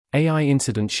AI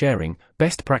incident sharing,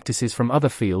 best practices from other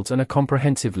fields and a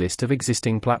comprehensive list of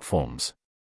existing platforms.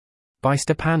 By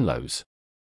stepanlos.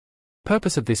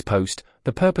 Purpose of this post.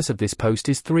 The purpose of this post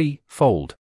is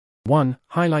threefold. 1.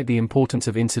 Highlight the importance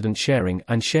of incident sharing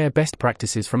and share best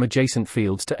practices from adjacent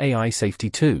fields to AI safety.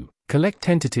 2. Collect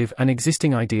tentative and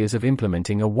existing ideas of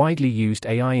implementing a widely used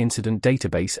AI incident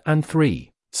database. And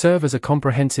 3. Serve as a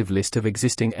comprehensive list of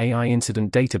existing AI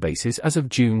incident databases as of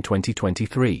June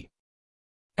 2023.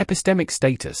 Epistemic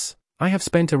status. I have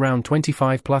spent around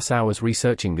 25+ hours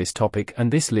researching this topic,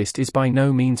 and this list is by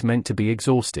no means meant to be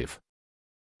exhaustive.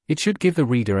 It should give the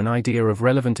reader an idea of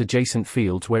relevant adjacent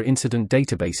fields where incident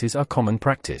databases are common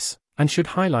practice, and should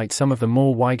highlight some of the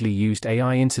more widely used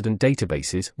AI incident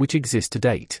databases which exist to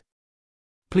date.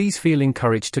 Please feel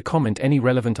encouraged to comment any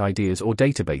relevant ideas or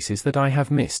databases that I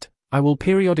have missed. I will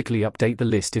periodically update the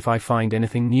list if I find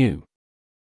anything new.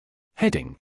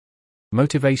 Heading: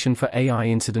 Motivation for AI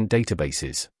incident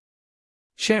databases.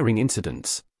 Sharing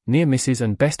incidents, near misses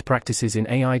and best practices in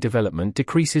AI development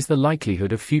decreases the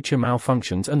likelihood of future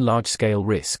malfunctions and large-scale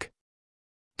risk.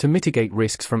 To mitigate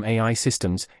risks from AI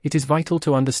systems, it is vital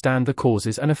to understand the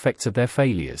causes and effects of their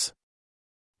failures.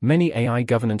 Many AI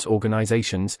governance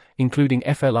organizations, including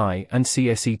FLI and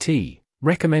CSET,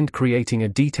 recommend creating a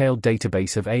detailed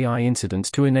database of AI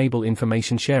incidents to enable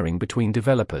information sharing between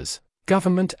developers,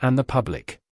 government, and the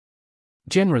public.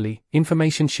 Generally,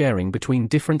 information sharing between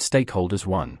different stakeholders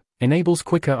 1. Enables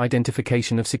quicker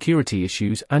identification of security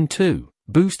issues, and 2.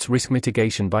 Boosts risk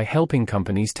mitigation by helping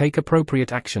companies take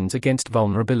appropriate actions against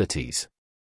vulnerabilities.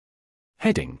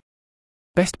 Heading: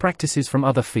 Best practices from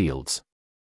other fields.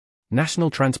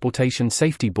 National Transportation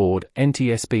Safety Board,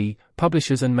 NTSB,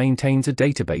 publishes and maintains a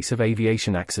database of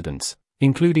aviation accidents,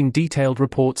 including detailed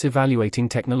reports evaluating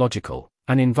technological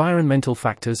and environmental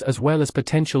factors as well as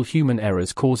potential human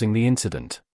errors causing the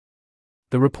incident.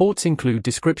 The reports include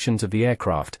descriptions of the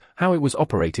aircraft, how it was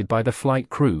operated by the flight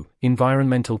crew,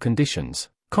 environmental conditions,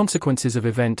 consequences of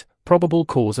event, probable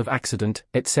cause of accident,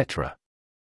 etc.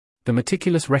 The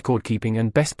meticulous record-keeping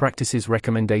and best practices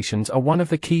recommendations are one of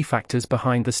the key factors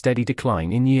behind the steady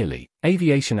decline in yearly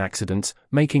aviation accidents,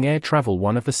 making air travel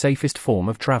one of the safest forms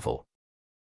of travel.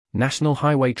 National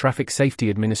Highway Traffic Safety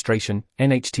Administration,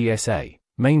 NHTSA,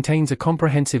 maintains a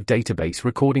comprehensive database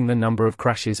recording the number of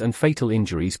crashes and fatal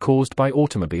injuries caused by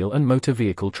automobile and motor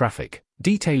vehicle traffic,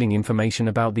 detailing information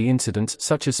about the incidents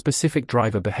such as specific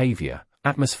driver behavior,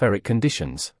 atmospheric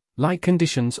conditions, light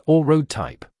conditions, or road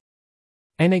type.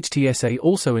 NHTSA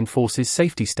also enforces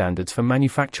safety standards for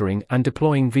manufacturing and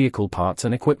deploying vehicle parts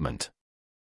and equipment.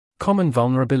 Common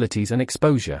Vulnerabilities and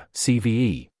Exposure,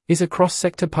 CVE, is a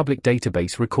cross-sector public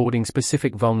database recording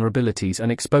specific vulnerabilities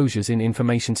and exposures in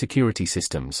information security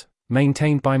systems,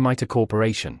 maintained by MITRE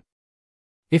Corporation.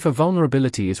 If a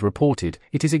vulnerability is reported,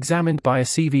 it is examined by a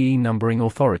CVE numbering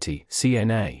authority,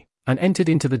 CNA, and entered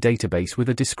into the database with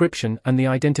a description and the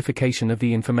identification of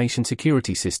the information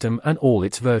security system and all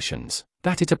its versions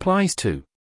that it applies to.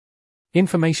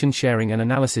 Information Sharing and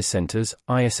Analysis Centers,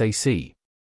 ISAC.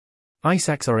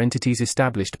 ISACs are entities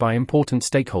established by important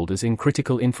stakeholders in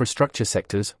critical infrastructure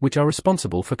sectors which are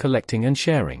responsible for collecting and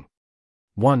sharing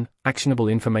 1. Actionable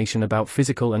information about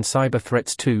physical and cyber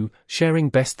threats. 2. Sharing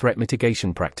best threat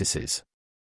mitigation practices.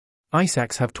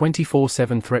 ISACs have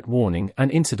 24/7 threat warning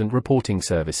and incident reporting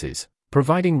services,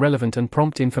 providing relevant and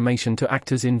prompt information to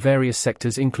actors in various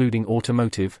sectors including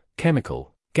automotive,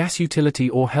 chemical, gas utility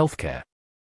or healthcare.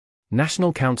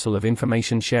 National Council of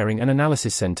Information Sharing and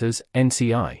Analysis Centers,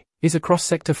 NCI, is a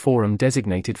cross-sector forum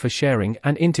designated for sharing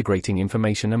and integrating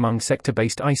information among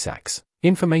sector-based ISACs,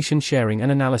 information sharing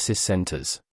and analysis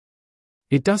centers.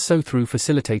 It does so through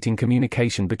facilitating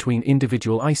communication between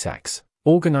individual ISACs,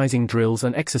 organizing drills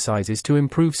and exercises to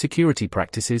improve security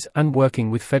practices, and working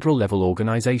with federal-level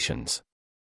organizations.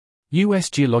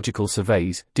 U.S. Geological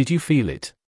Surveys, Did You Feel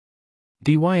It?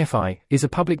 DYFI is a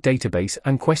public database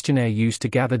and questionnaire used to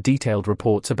gather detailed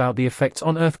reports about the effects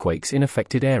on earthquakes in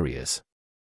affected areas.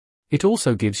 It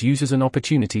also gives users an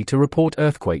opportunity to report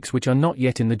earthquakes which are not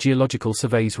yet in the Geological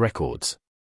Survey's records.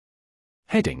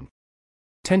 Heading: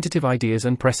 Tentative Ideas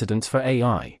and Precedents for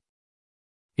AI.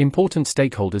 Important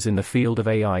stakeholders in the field of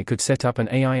AI could set up an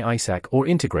AI ISAC or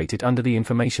integrate it under the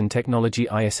Information Technology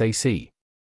ISAC.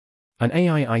 An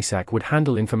AI ISAC would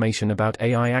handle information about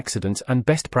AI accidents and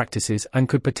best practices and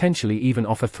could potentially even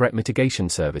offer threat mitigation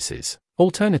services.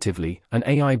 Alternatively, an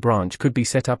AI branch could be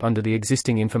set up under the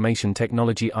existing Information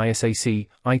Technology ISAC,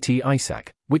 IT ISAC,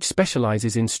 which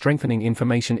specializes in strengthening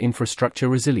information infrastructure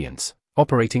resilience,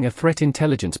 operating a threat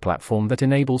intelligence platform that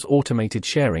enables automated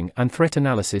sharing and threat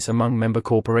analysis among member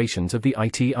corporations of the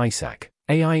IT ISAC,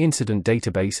 AI Incident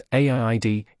Database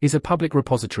 (AIID) is a public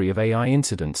repository of AI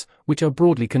incidents, which are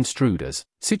broadly construed as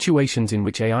situations in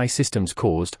which AI systems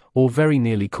caused, or very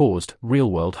nearly caused,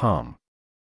 real-world harm.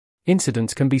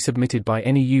 Incidents can be submitted by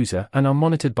any user and are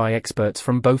monitored by experts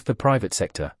from both the private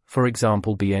sector, for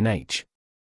example B&H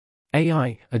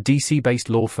AI, a DC-based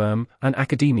law firm, and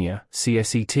academia,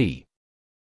 CSET.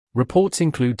 Reports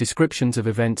include descriptions of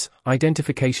events,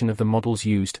 identification of the models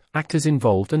used, actors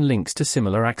involved and links to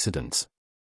similar accidents.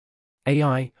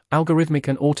 AI, Algorithmic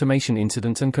and Automation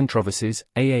Incidents and Controversies,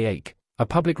 AAIC, a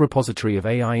public repository of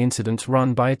AI incidents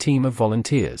run by a team of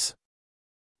volunteers.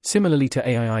 Similarly to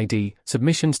AIID,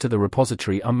 submissions to the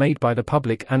repository are made by the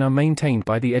public and are maintained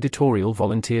by the editorial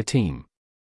volunteer team.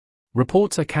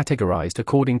 Reports are categorized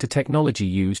according to technology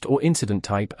used or incident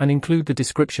type and include the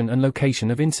description and location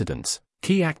of incidents,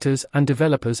 key actors and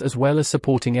developers as well as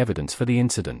supporting evidence for the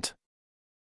incident.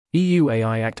 EU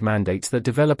AI Act mandates that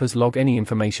developers log any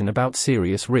information about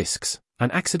serious risks and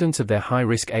accidents of their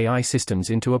high-risk AI systems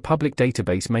into a public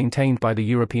database maintained by the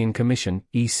European Commission,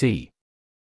 EC.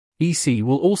 EC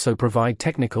will also provide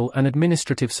technical and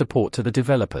administrative support to the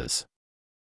developers.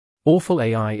 Awful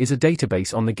AI is a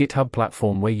database on the GitHub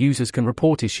platform where users can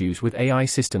report issues with AI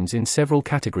systems in several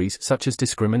categories such as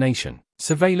discrimination,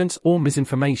 surveillance, or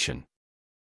misinformation.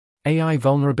 AI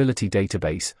Vulnerability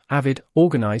Database, AVID,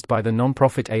 organized by the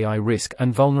nonprofit AI Risk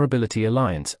and Vulnerability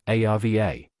Alliance,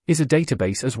 ARVA, is a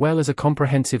database as well as a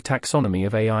comprehensive taxonomy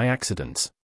of AI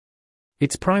accidents.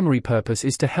 Its primary purpose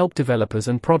is to help developers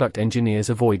and product engineers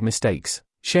avoid mistakes,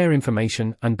 share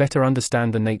information, and better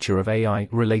understand the nature of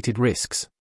AI-related risks.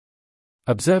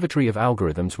 Observatory of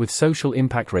Algorithms with Social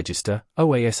Impact Register,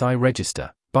 OASI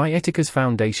Register, by Etica's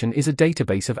Foundation is a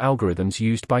database of algorithms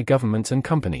used by governments and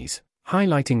companies,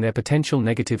 highlighting their potential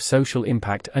negative social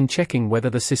impact and checking whether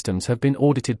the systems have been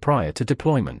audited prior to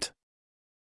deployment.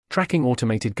 Tracking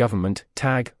Automated Government,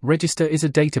 TAG, Register is a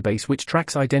database which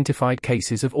tracks identified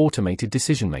cases of automated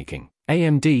decision-making,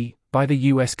 AMD, by the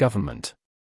US government.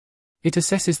 It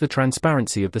assesses the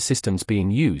transparency of the systems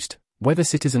being used, whether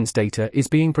citizens' data is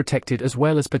being protected as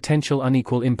well as potential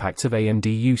unequal impacts of AMD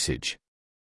usage.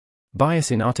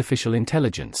 Bias in Artificial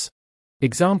Intelligence.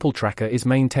 Example Tracker is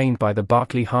maintained by the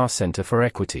Barclay Haas Center for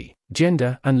Equity,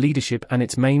 Gender, and Leadership, and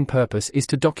its main purpose is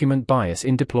to document bias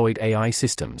in deployed AI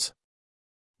systems.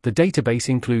 The database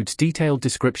includes detailed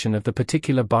description of the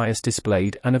particular bias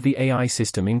displayed and of the AI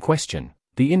system in question,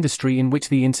 the industry in which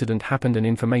the incident happened, and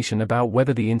information about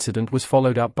whether the incident was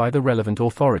followed up by the relevant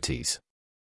authorities.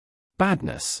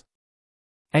 Badness.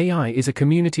 AI is a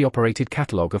community-operated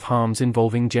catalog of harms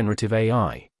involving generative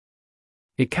AI.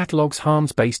 It catalogs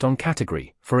harms based on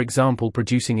category, for example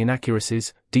producing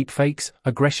inaccuracies, deepfakes,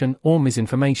 aggression or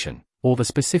misinformation, or the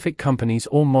specific companies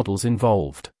or models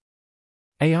involved.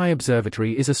 AI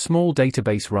Observatory is a small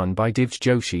database run by Divj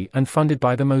Joshi and funded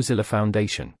by the Mozilla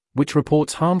Foundation, which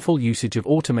reports harmful usage of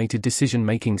automated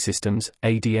decision-making systems,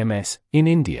 ADMS, in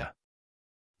India.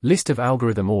 List of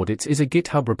Algorithm Audits is a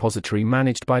GitHub repository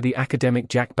managed by the academic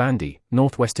Jack Bandy,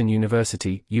 Northwestern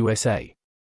University, USA.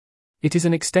 It is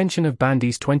an extension of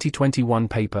Bandy's 2021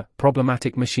 paper,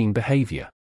 Problematic Machine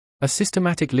Behavior. A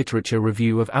systematic literature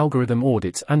review of algorithm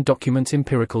audits and documents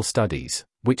empirical studies,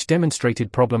 which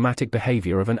demonstrated problematic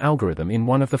behavior of an algorithm in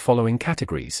one of the following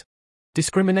categories: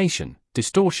 discrimination,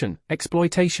 distortion,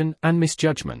 exploitation, and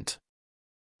misjudgment.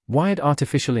 Wired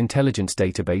Artificial Intelligence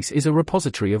Database is a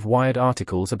repository of Wired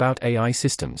articles about AI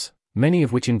systems, many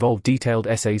of which involve detailed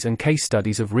essays and case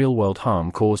studies of real-world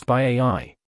harm caused by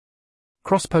AI.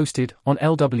 Cross-posted, on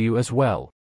LW as well.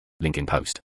 Link in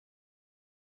post.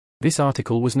 This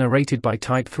article was narrated by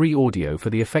Type 3 Audio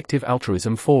for the Effective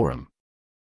Altruism Forum.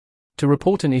 To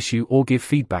report an issue or give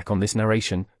feedback on this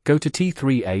narration, go to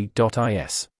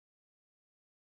t3a.is.